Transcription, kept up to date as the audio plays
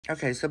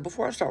Okay, so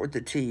before I start with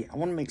the tea, I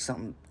want to make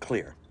something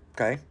clear,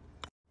 okay?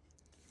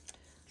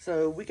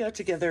 So we got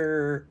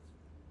together,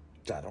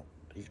 I don't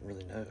even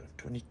really know,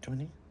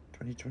 2020,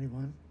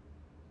 2021?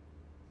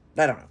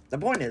 I don't know. The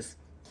point is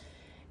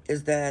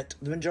that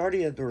the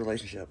majority of the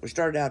relationship, we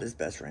started out as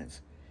best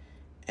friends.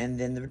 And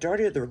then the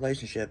majority of the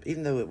relationship,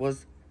 even though it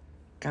was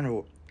kind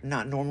of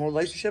not normal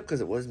relationship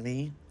because it was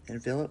me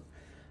and Philip,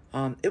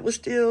 it was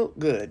still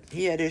good.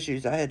 He had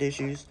issues, I had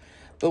issues,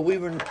 but we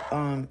were,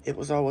 it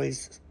was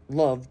always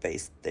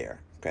love-based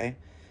there, okay?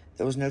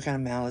 There was no kind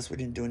of malice. We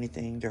didn't do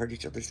anything to hurt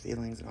each other's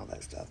feelings and all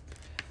that stuff.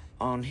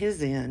 On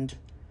his end,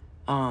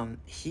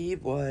 he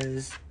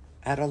was,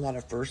 I had a lot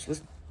of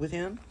firsts with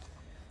him.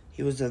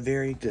 He was he was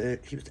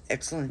an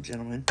excellent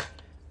gentleman.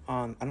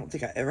 I don't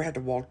think I ever had to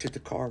walk to the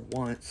car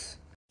once.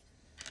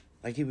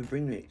 Like, he would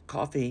bring me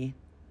coffee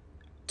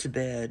to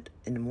bed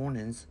in the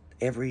mornings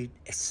every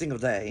single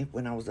day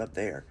when I was up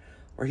there,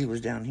 or he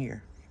was down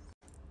here.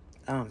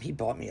 He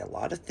bought me a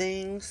lot of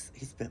things.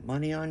 He spent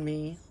money on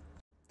me.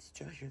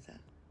 Did y'all hear that?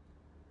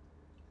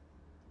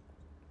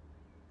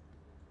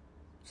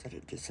 Is that a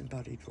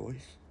disembodied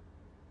voice?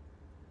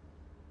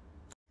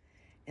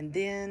 And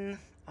then,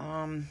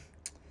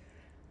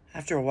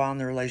 after a while in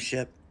the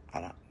relationship,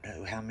 I don't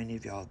know how many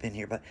of y'all have been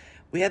here, but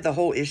we had the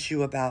whole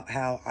issue about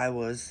how I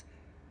was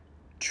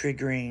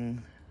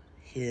triggering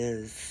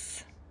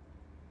his,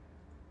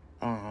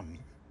 I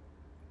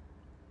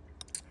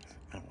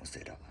don't want to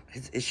say it out loud,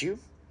 his issue,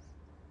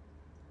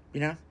 you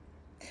know?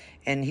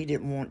 And he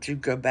didn't want to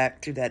go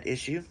back to that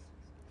issue.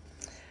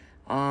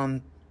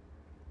 But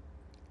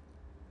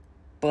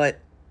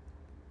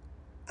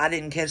I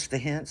didn't catch the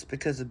hints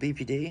because of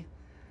BPD.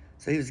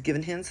 So he was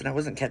giving hints and I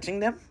wasn't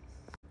catching them.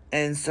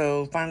 And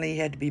so finally he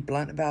had to be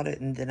blunt about it.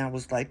 And then I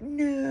was like,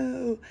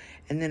 no.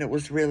 And then it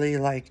was really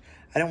like,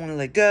 I don't want to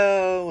let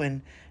go.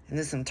 And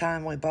then some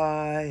time went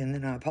by. And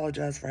then I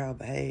apologized for how I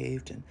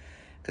behaved. And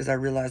because I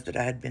realized that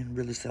I had been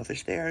really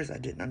selfish there, as I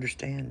didn't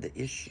understand the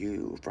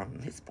issue from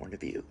his point of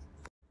view.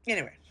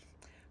 Anyway,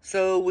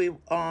 so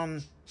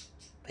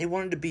he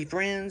wanted to be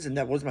friends, and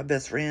that was my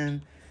best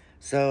friend.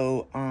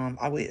 So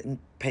I went and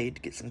paid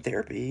to get some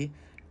therapy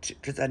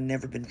because I'd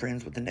never been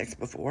friends with the next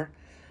before.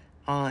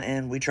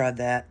 And we tried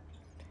that,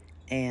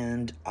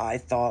 and I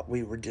thought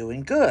we were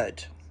doing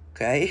good,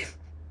 okay?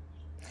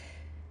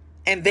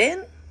 And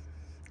then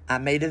I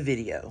made a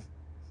video.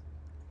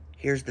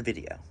 Here's the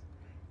video.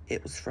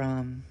 It was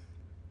from,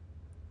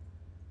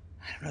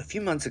 I don't know, a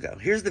few months ago.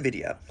 Here's the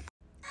video.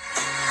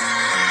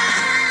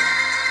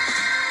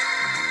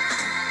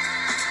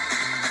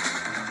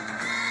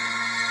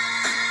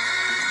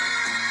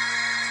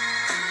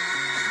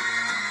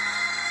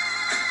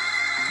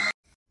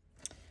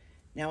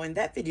 Now, in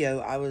that video,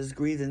 I was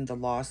grieving the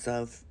loss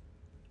of,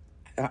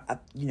 I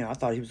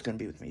thought he was going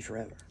to be with me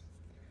forever.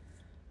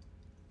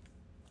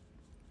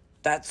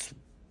 That's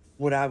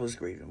what I was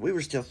grieving. We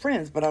were still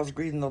friends, but I was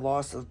grieving the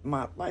loss of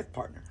my life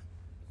partner.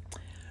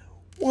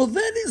 Well,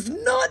 that is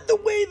not the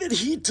way that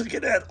he took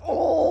it at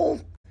all.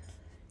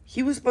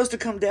 He was supposed to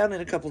come down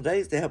in a couple of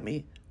days to help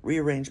me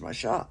rearrange my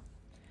shop.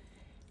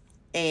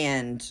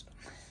 And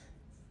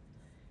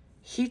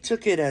he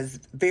took it as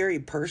very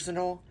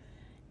personal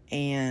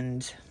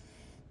and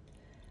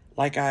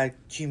like I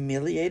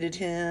humiliated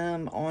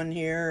him on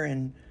here,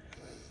 and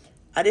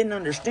I didn't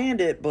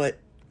understand it, but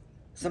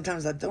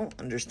sometimes I don't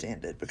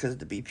understand it because of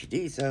the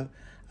BPD. So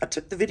I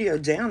took the video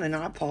down and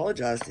I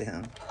apologized to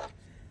him.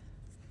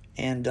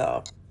 And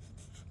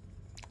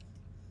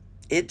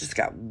it just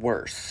got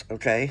worse,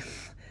 okay?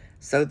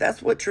 So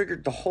that's what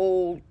triggered the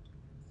whole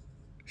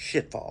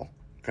shitfall,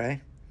 okay?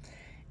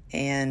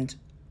 And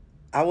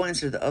I will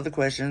answer the other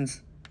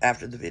questions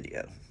after the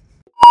video.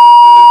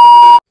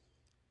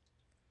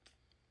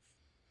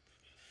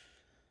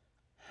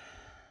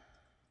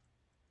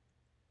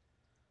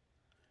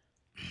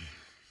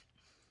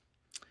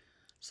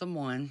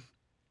 Someone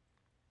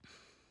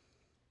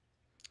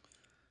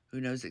who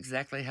knows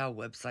exactly how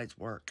websites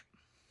work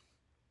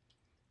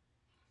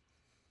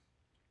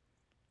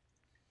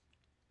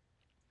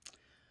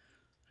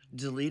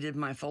deleted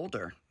my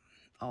folder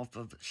off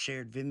of a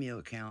shared Vimeo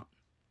account,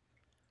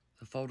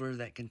 the folder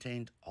that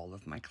contained all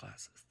of my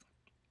classes.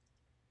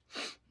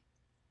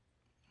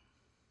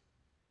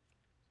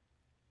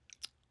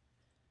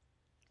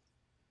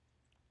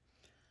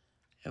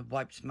 It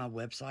wiped my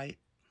website.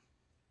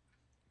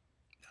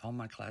 All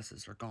my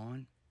classes are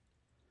gone.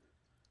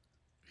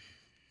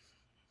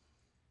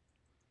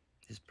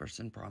 This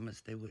person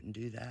promised they wouldn't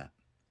do that.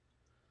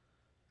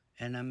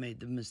 And I made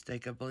the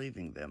mistake of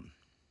believing them.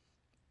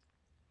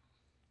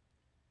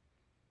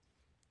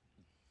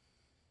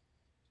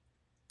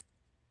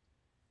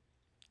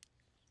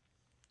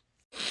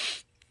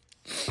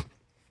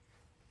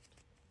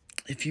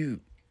 If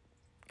you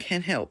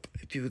can help,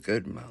 if you would go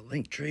to my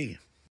link tree,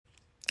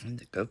 and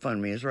the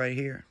GoFundMe is right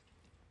here.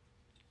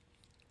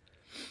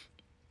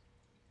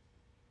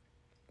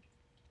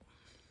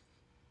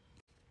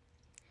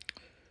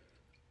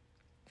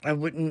 I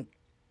wouldn't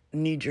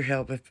need your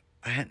help if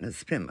I hadn't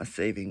spent my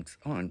savings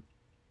on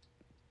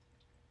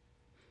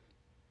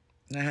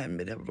And I hadn't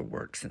been able to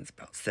work since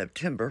about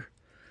September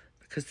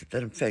because of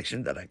that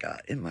infection that I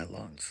got in my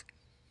lungs.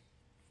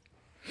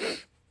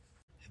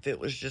 If it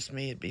was just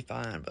me, it'd be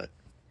fine, but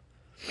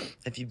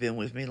if you've been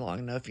with me long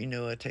enough, you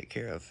know I take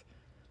care of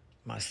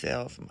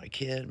myself, my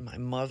kid, my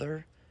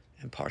mother,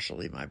 and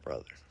partially my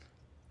brother.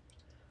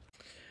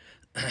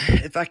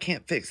 If I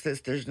can't fix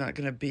this, there's not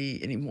going to be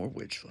any more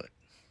Witchfoot.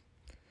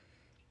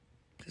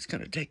 It's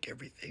going to take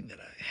everything that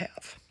I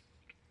have.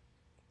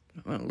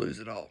 I'm going to lose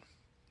it all.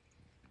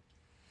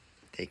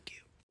 Thank you.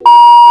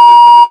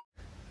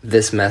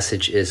 This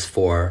message is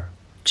for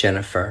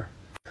Jennifer.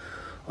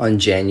 On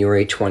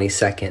January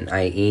 22nd,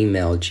 I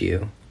emailed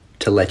you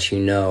to let you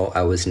know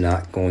I was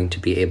not going to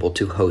be able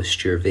to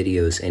host your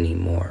videos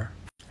anymore.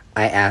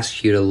 I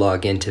asked you to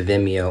log into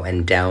Vimeo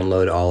and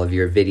download all of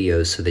your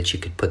videos so that you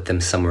could put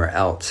them somewhere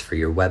else for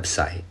your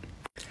website.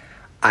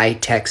 I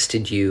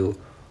texted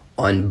you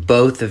on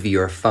both of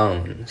your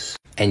phones,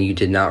 and you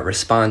did not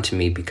respond to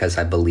me because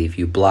I believe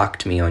you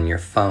blocked me on your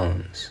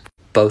phones.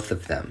 Both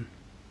of them.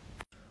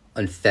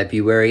 On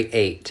February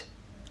 8th,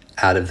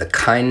 out of the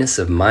kindness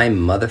of my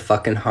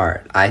motherfucking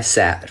heart, I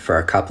sat for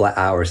a couple of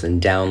hours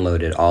and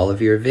downloaded all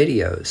of your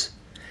videos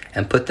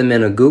and put them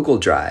in a Google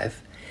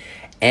Drive.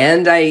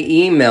 And I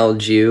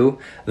emailed you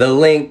the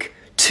link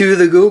to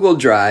the Google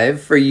Drive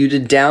for you to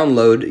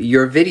download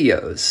your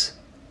videos.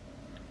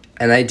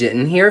 And I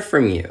didn't hear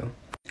from you.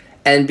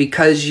 And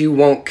because you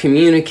won't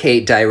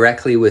communicate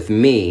directly with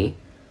me,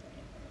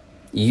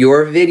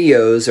 your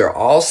videos are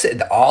all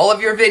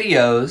of your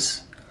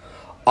videos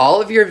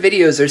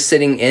are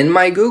sitting in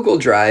my Google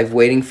Drive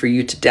waiting for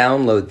you to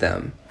download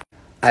them.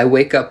 I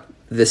wake up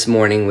this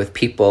morning with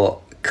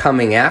people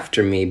coming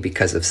after me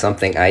because of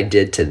something I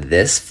did to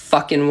this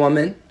fucking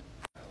woman.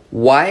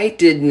 Why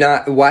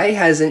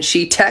hasn't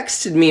she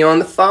texted me on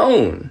the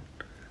phone?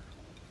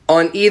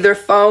 On either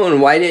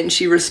phone, why didn't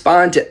she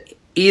respond to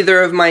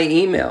either of my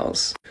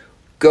emails?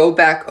 Go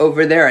back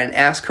over there and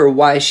ask her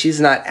why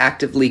she's not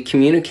actively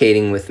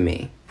communicating with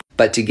me.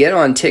 But to get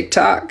on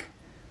TikTok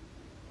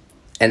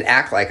and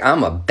act like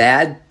I'm a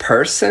bad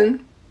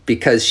person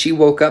because she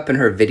woke up and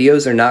her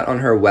videos are not on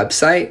her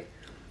website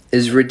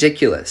is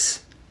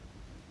ridiculous.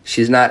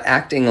 She's not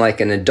acting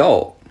like an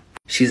adult.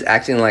 She's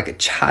acting like a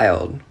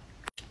child.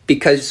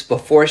 Because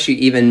before she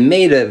even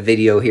made a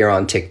video here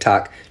on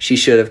TikTok, she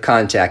should have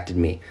contacted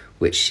me,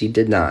 which she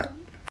did not.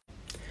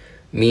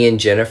 Me and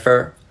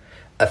Jennifer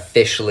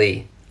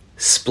officially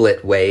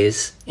split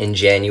ways in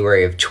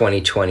January of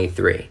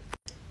 2023.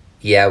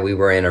 Yeah, we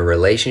were in a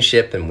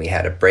relationship and we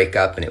had a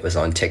breakup and it was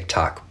on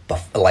TikTok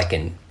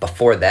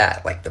before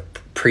that, like the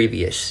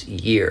previous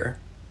year,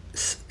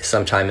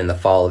 sometime in the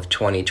fall of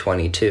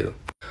 2022.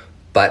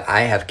 But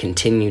I have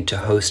continued to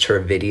host her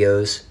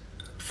videos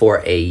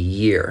for a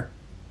year.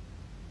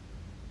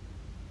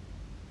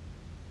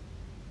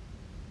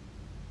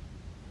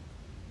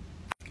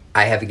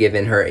 I have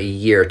given her a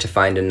year to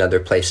find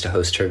another place to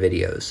host her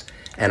videos,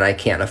 and I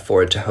can't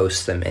afford to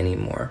host them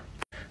anymore.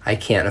 I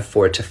can't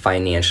afford to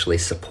financially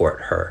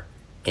support her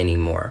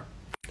anymore.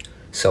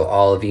 So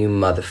all of you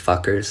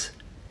motherfuckers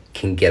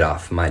can get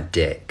off my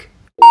dick.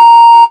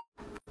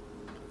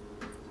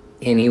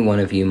 Any one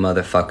of you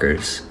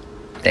motherfuckers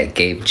that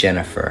gave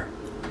Jennifer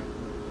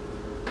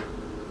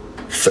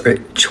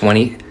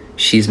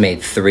she's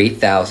made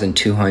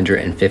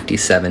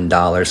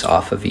 $3,257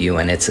 off of you,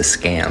 and it's a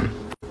scam.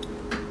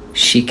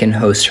 She can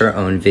host her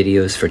own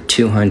videos for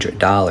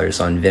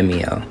 $200 on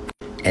Vimeo.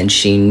 And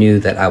she knew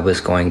that I was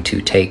going to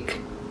take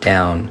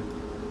down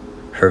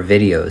her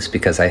videos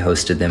because I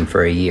hosted them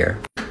for a year.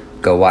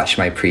 Go watch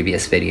my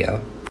previous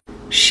video.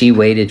 She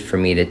waited for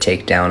me to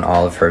take down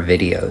all of her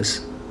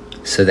videos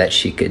so that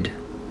she could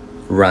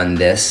run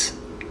this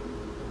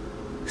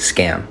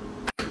scam.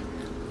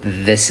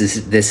 This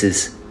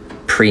is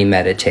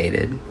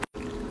premeditated.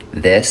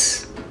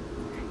 This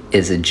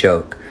is a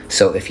joke.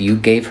 So if you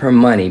gave her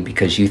money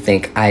because you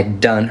think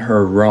I'd done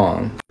her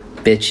wrong,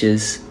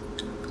 bitches,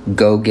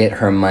 go get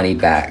her money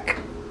back,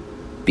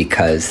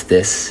 because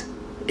this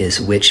is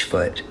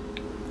Witchfoot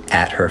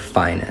at her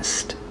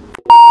finest.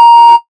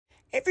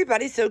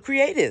 Everybody's so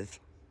creative.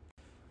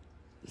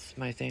 This is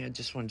my thing. I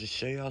just wanted to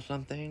show y'all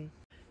something.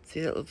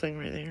 See that little thing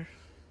right there?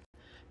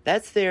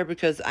 That's there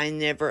because I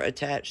never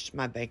attached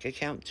my bank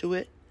account to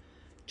it,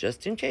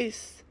 just in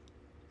case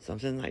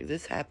something like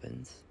this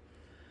happens.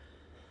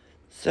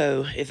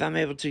 So if I'm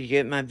able to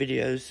get my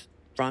videos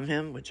from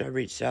him, which I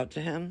reached out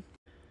to him,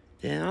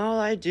 then all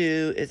I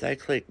do is I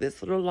click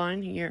this little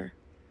line here,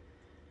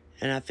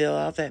 and I fill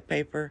out that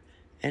paper,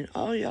 and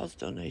all y'all's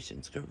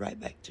donations go right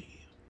back to you.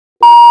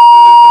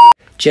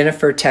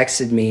 Jennifer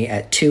texted me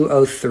at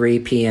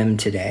 2:03 p.m.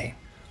 today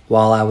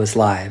while I was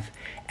live,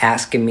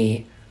 asking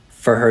me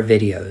for her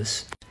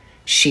videos.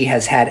 She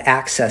has had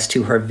access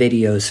to her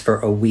videos for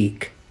a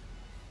week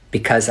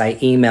because I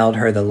emailed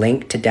her the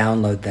link to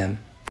download them.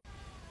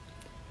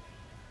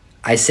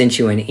 I sent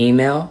you an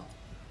email.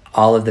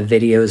 All of the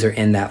videos are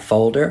in that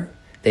folder.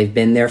 They've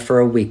been there for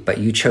a week, but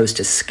you chose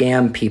to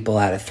scam people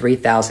out of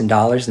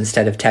 $3,000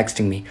 instead of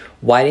texting me.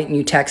 Why didn't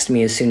you text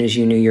me as soon as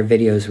you knew your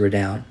videos were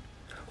down?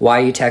 Why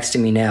are you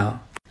texting me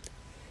now?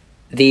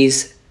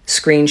 These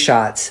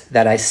screenshots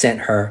that I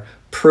sent her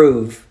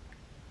prove,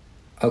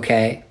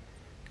 okay,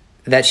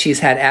 that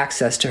she's had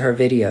access to her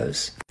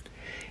videos.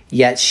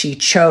 Yet she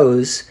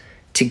chose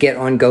to get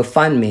on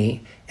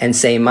GoFundMe and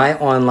say my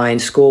online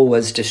school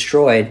was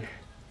destroyed,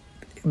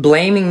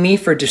 blaming me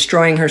for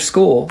destroying her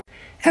school.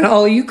 And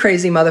all you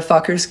crazy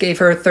motherfuckers gave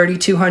her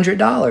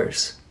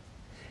 $3,200.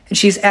 And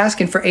she's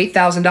asking for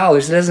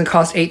 $8,000. It doesn't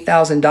cost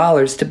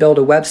 $8,000 to build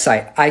a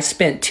website. I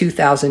spent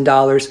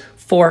 $2,000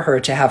 for her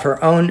to have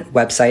her own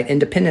website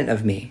independent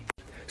of me.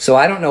 So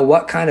I don't know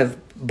what kind of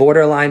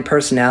borderline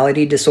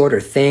personality disorder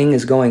thing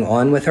is going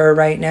on with her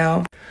right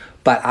now,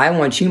 but I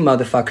want you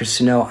motherfuckers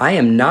to know I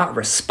am not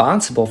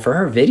responsible for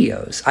her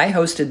videos. I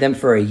hosted them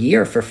for a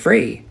year for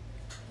free.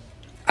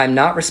 I'm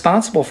not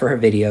responsible for her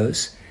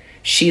videos.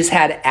 She's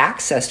had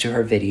access to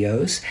her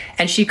videos,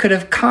 and she could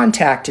have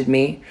contacted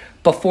me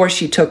before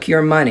she took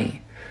your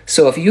money.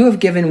 So if you have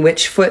given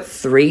Witchfoot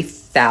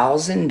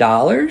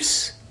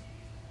 $3,000,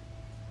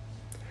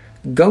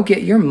 go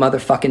get your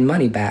motherfucking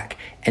money back,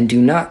 and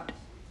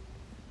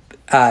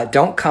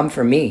don't come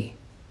for me,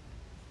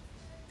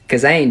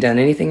 because I ain't done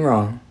anything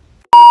wrong.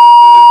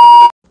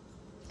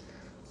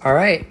 All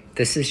right,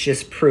 this is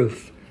just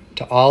proof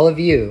to all of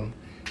you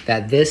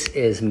that this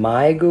is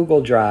my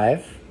Google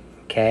Drive,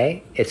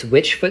 okay? It's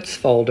Witchfoot's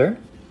folder.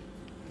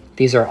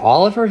 These are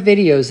all of her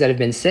videos that have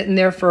been sitting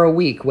there for a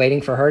week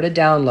waiting for her to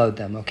download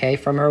them, okay,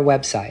 from her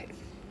website.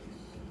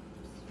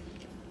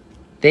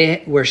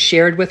 They were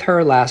shared with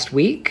her last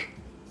week,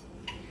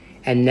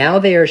 and now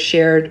they are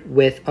shared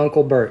with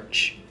Uncle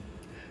Birch.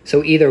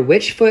 So either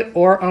Witchfoot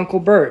or Uncle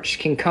Birch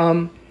can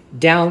come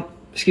download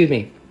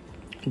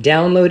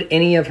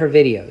any of her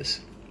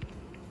videos.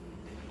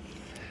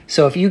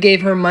 So if you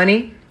gave her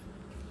money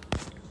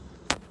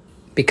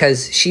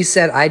because she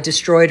said I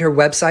destroyed her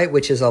website,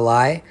 which is a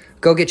lie,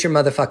 go get your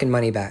motherfucking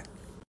money back.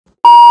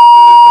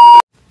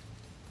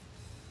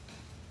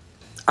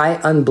 I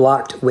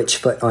unblocked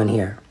Witchfoot on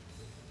here.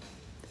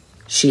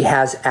 She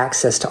has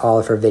access to all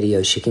of her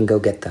videos. She can go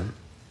get them.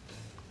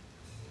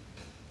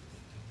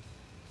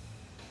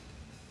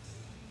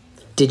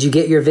 Did you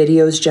get your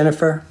videos,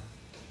 Jennifer?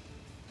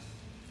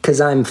 Because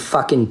I'm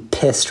fucking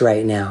pissed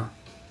right now.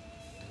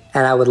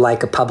 And I would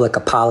like a public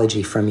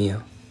apology from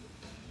you.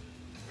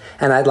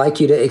 And I'd like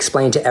you to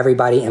explain to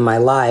everybody in my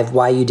live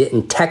why you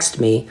didn't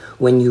text me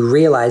when you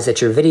realized that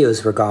your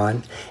videos were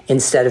gone,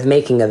 instead of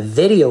making a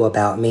video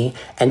about me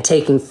and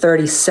taking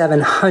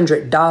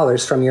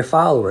 $3,700 from your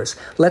followers.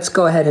 Let's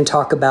go ahead and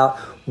talk about,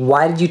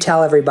 why did you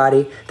tell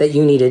everybody that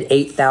you needed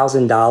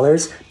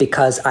 $8,000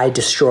 because I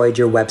destroyed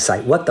your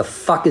website? What the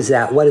fuck is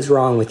that? What is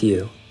wrong with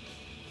you?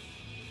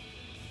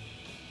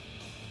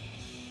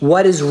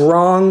 What is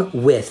wrong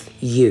with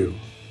you?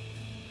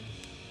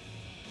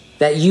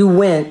 That you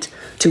went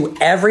to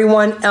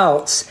everyone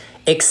else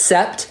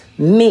except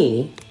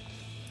me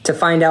to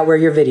find out where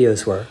your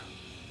videos were.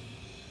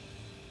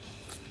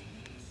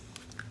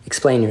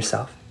 Explain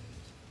yourself.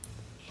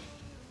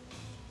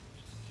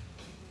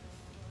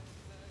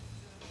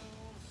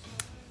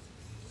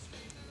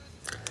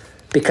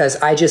 Because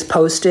I just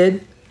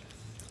posted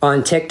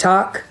on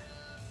TikTok.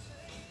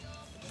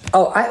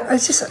 Oh, I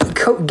just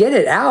get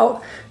it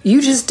out.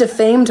 You just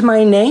defamed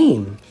my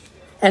name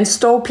and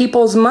stole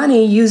people's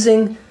money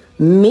using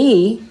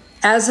me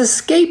as a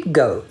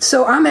scapegoat.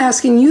 So I'm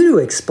asking you to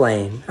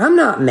explain. I'm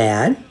not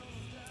mad.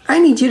 I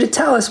need you to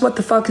tell us what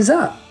the fuck is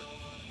up.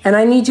 And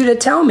I need you to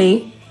tell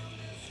me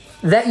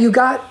that you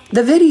got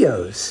the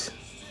videos.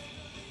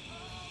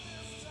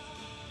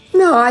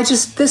 No,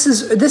 this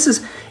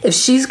is, if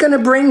she's gonna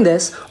bring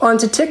this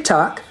onto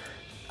TikTok,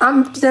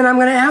 then I'm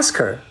gonna ask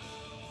her.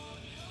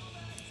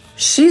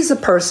 She's the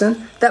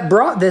person that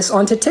brought this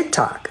onto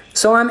TikTok.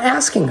 So I'm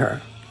asking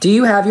her, do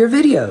you have your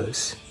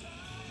videos?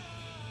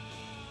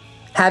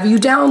 Have you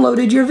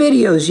downloaded your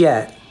videos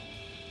yet?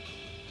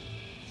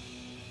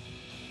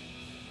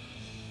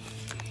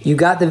 You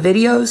got the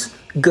videos?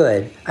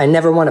 Good. I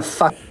never want to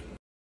fuck.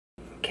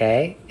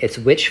 Okay, it's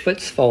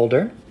Witchfoot's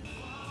folder.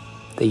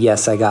 The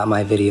yes, I got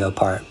my video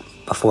part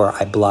before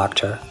I blocked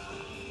her.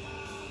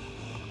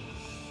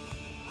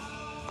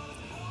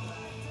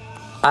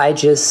 I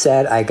just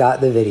said I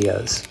got the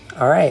videos.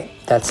 All right,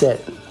 that's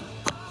it.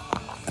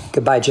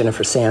 Goodbye,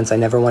 Jennifer Sands. I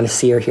never want to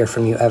see or hear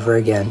from you ever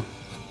again.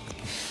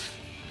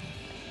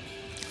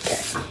 Okay.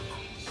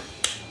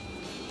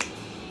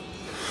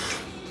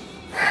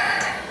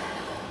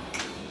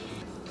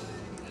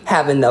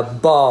 Having the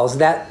balls.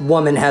 That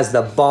woman has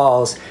the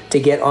balls to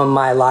get on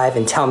my live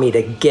and tell me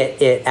to get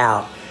it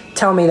out.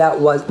 Tell me that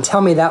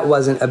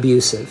wasn't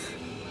abusive.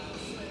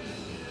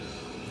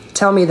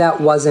 Tell me that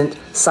wasn't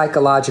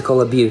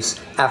psychological abuse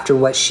after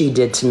what she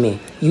did to me.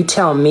 You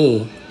tell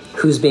me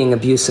who's being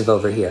abusive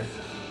over here.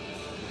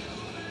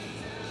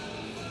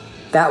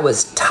 That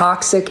was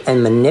toxic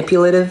and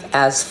manipulative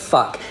as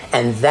fuck.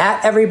 And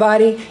that,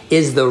 everybody,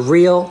 is the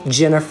real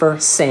Jennifer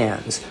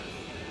Sands.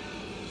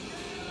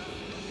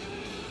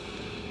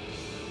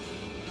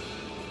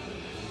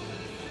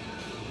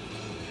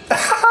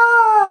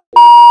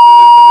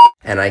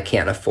 and I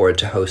can't afford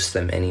to host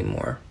them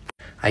anymore.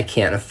 I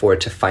can't afford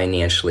to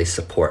financially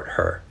support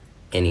her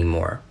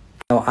anymore.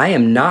 No, I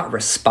am not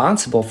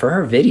responsible for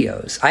her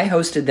videos. I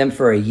hosted them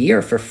for a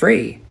year for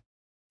free.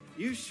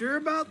 You sure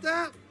about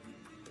that?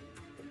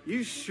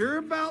 You sure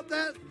about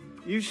that?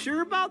 You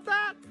sure about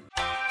that?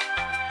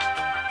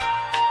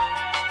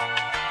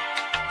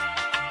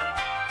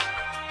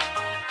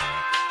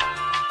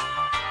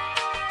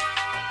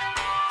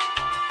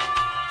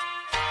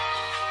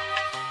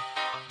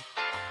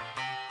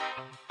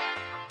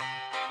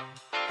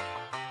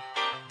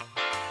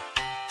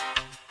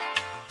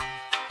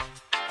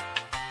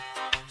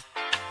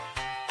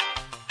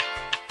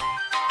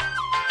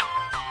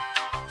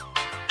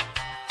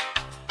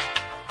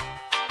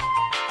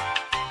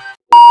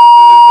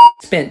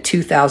 Spent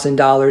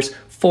 $2,000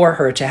 for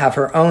her to have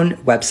her own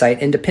website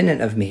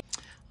independent of me.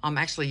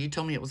 Actually, you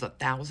told me it was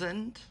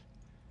 1,000.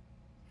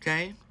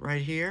 Okay,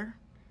 right here.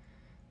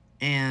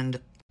 And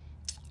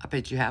I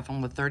paid you half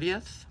on the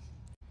 30th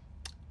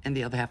and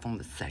the other half on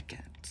the 2nd.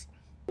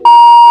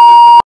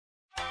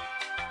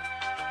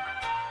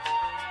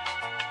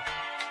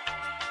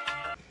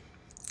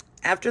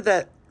 After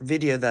that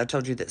video that I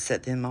told you that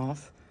set him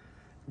off,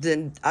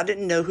 then I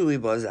didn't know who he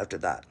was after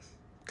that.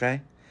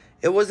 Okay?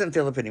 It wasn't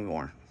Philip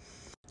anymore.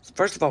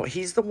 First of all,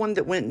 he's the one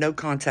that went no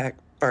contact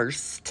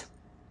first.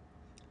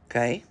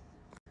 Okay?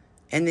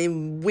 And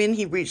then when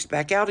he reached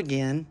back out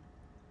again,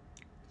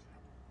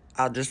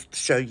 I'll just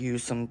show you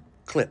some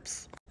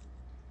clips.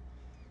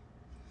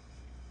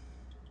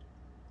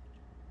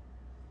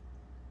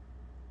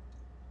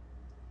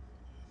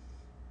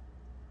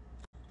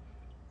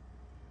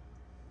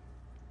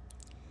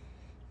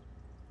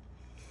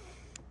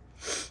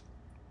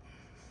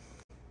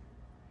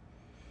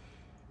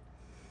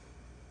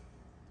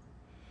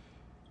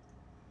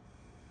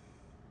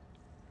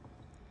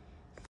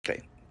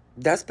 Okay,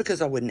 that's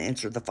because I wouldn't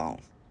answer the phone,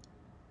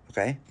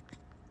 okay?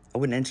 I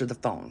wouldn't answer the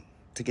phone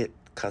to get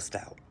cussed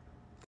out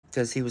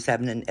because he was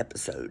having an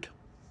episode.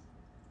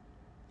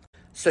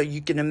 So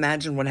you can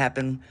imagine what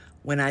happened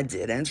when I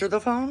did answer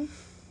the phone.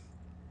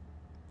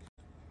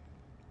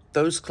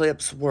 Those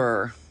clips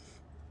were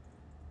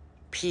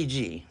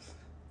PG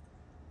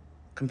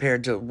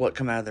compared to what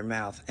come out of their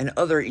mouth and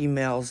other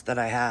emails that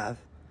I have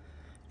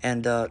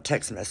and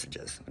text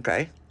messages,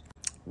 okay?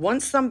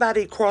 Once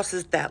somebody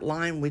crosses that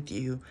line with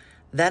you,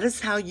 that is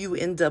how you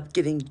end up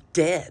getting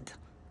dead.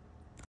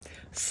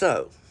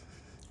 So,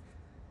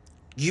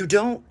 you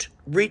don't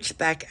reach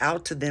back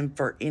out to them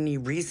for any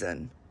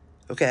reason,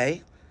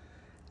 okay?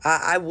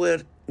 I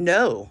would,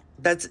 no,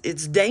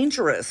 it's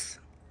dangerous.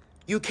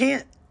 You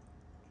can't,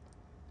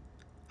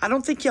 I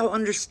don't think y'all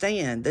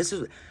understand.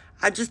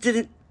 I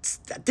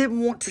didn't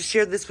want to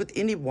share this with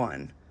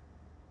anyone.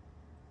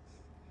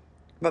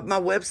 But my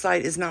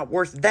website is not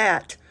worth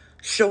that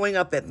showing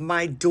up at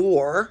my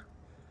door.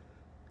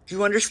 Do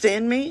you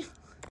understand me?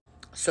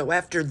 So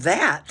after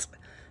that,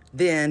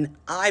 then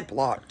I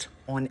blocked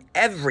on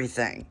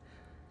everything.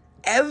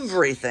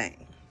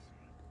 Everything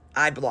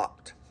I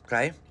blocked,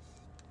 okay?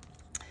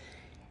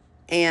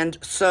 And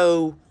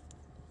so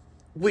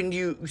when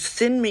you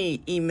send me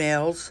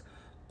emails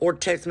or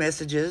text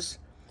messages,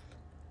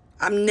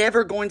 I'm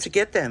never going to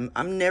get them.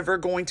 I'm never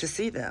going to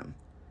see them.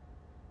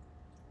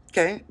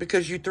 Okay?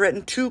 Because you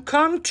threatened to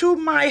come to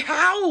my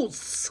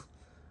house.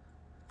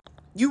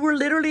 You were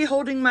literally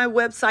holding my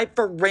website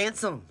for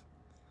ransom.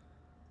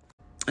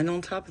 And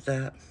on top of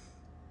that,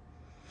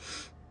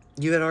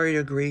 you had already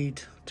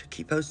agreed to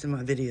keep posting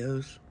my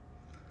videos.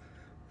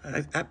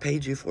 I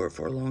paid you for it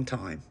for a long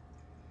time.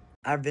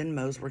 Our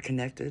Venmos were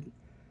connected.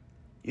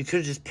 You could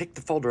have just picked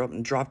the folder up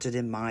and dropped it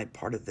in my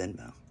part of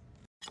Venmo.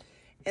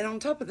 And on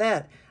top of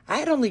that, I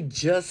had only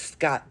just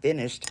got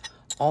finished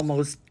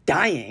almost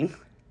dying.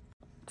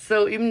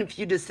 So even if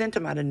you just sent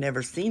them, I'd have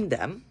never seen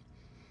them.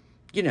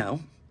 You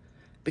know,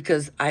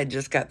 because I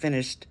just got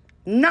finished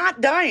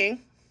not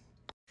dying.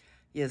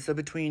 Yeah, so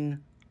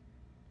between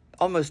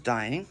almost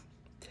dying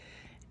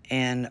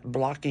and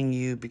blocking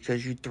you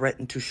because you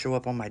threatened to show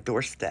up on my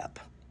doorstep.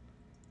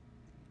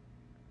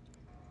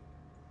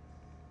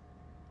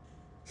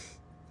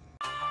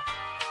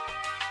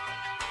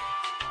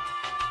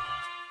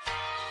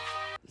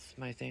 This is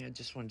my thing. I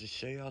just wanted to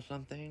show y'all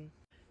something.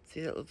 See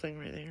that little thing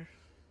right there?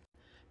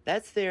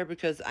 That's there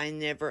because I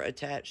never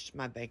attached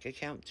my bank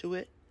account to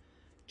it,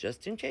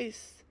 just in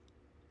case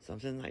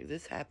something like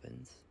this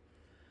happens.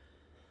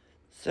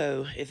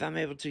 So if I'm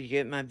able to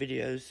get my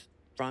videos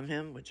from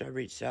him, which I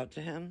reached out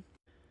to him,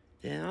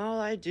 then all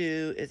I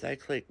do is I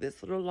click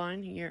this little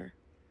line here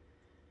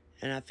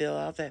and I fill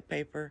out that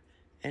paper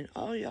and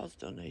all y'all's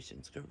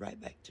donations go right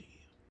back to you.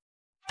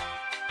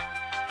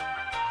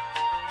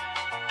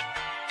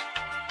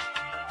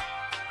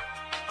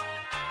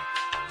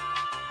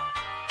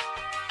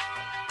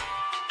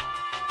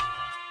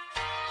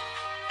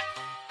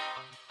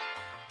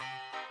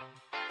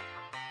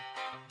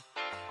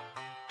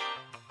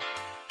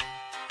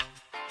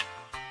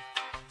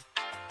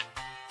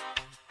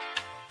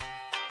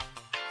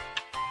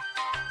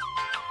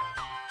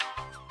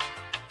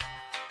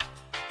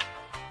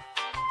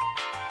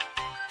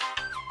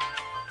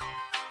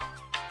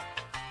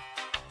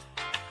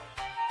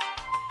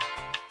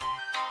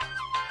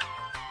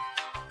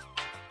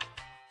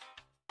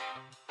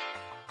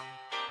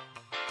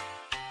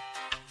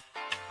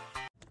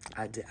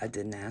 I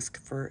didn't ask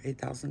for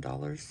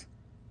 $8,000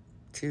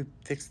 to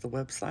fix the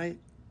website.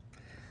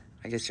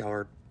 I guess y'all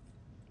are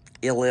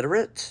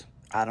illiterate.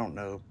 I don't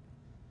know.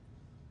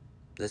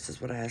 This is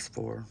what I asked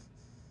for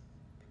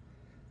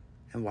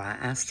and why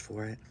I asked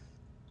for it.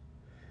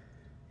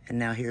 And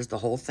now here's the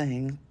whole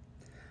thing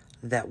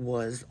that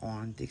was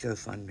on the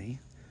GoFundMe.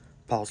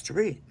 Pause to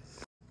read.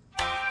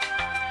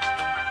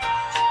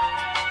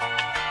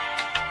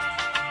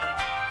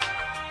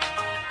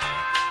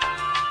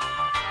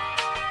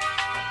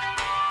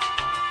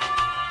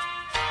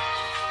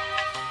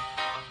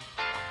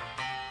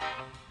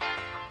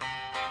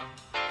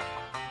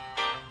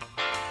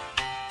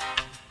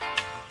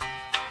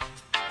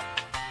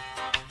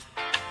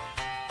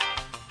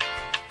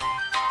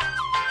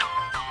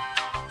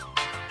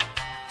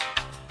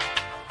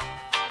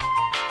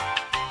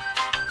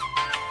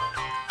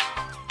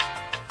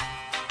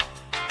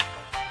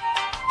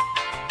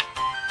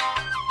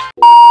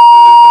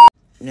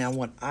 Now,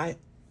 what I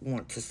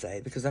want to say,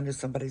 because I know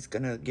somebody's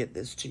going to get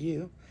this to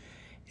you,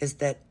 is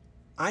that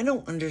I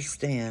don't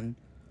understand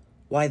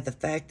why the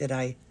fact that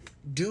I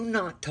do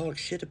not talk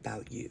shit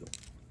about you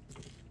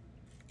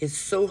is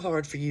so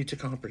hard for you to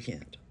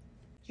comprehend.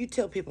 You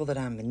tell people that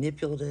I'm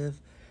manipulative,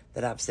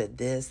 that I've said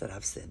this, that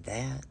I've said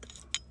that.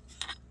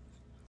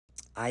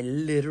 I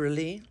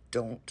literally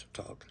don't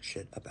talk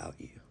shit about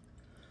you.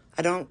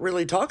 I don't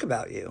really talk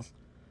about you.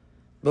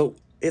 But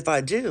if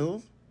I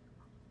do,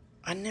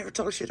 I never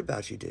talk shit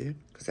about you, dude.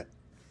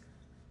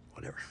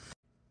 Whatever.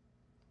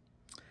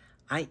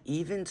 I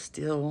even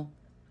still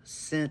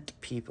sent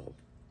people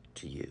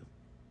to you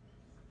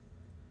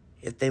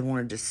if they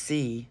wanted to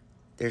see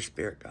their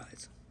spirit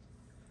guides,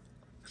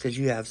 because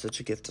you have such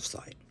a gift of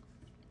sight.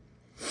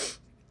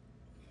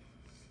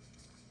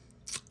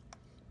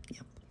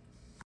 Yep.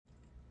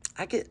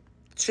 I get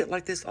shit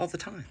like this all the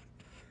time,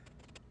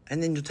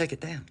 and then you'll take it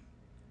down.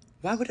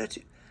 Why would I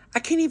do? I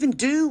can't even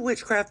do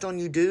witchcraft on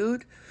you,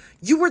 dude.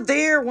 You were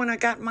there when I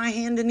got my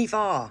hand in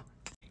Ifa.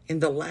 In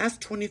the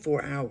last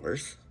 24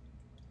 hours,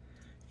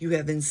 you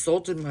have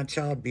insulted my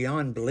child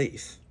beyond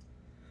belief.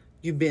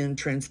 You've been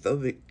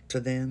transphobic to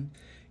them.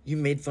 You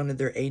made fun of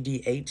their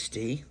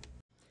ADHD.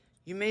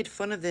 You made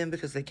fun of them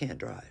because they can't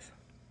drive.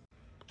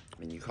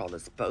 And you called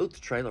us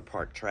both trailer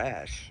park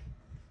trash.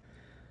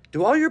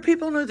 Do all your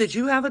people know that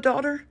you have a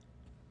daughter?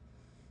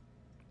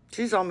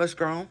 She's almost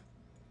grown.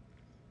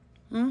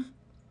 Do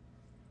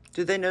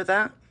they know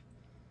that?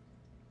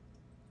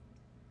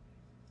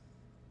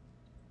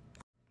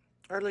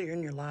 Earlier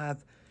in your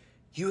live,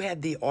 you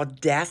had the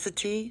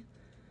audacity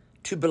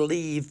to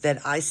believe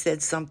that I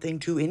said something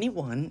to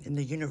anyone in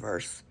the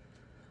universe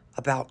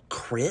about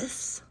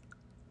Chris?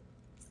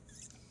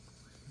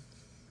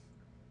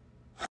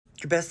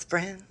 Your best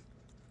friend?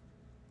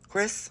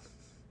 Chris?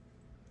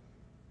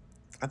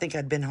 I think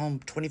I'd been home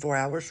 24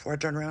 hours before I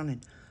turned around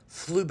and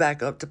flew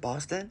back up to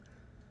Boston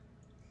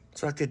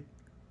so I could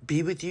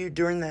be with you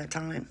during that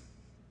time.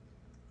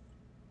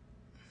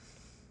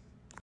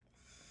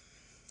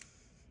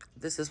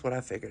 This is what I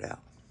figured out.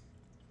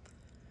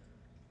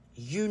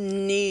 You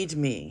need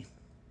me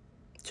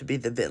to be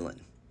the villain.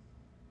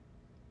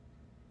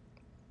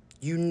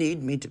 You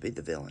need me to be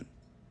the villain.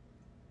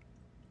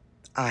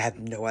 I have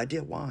no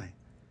idea why.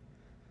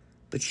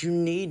 But you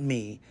need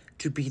me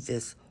to be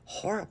this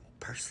horrible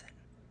person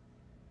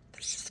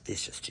that's just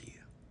vicious to you.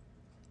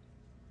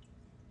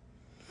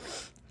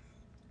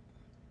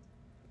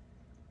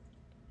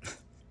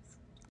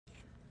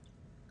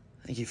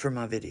 Thank you for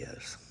my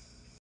videos.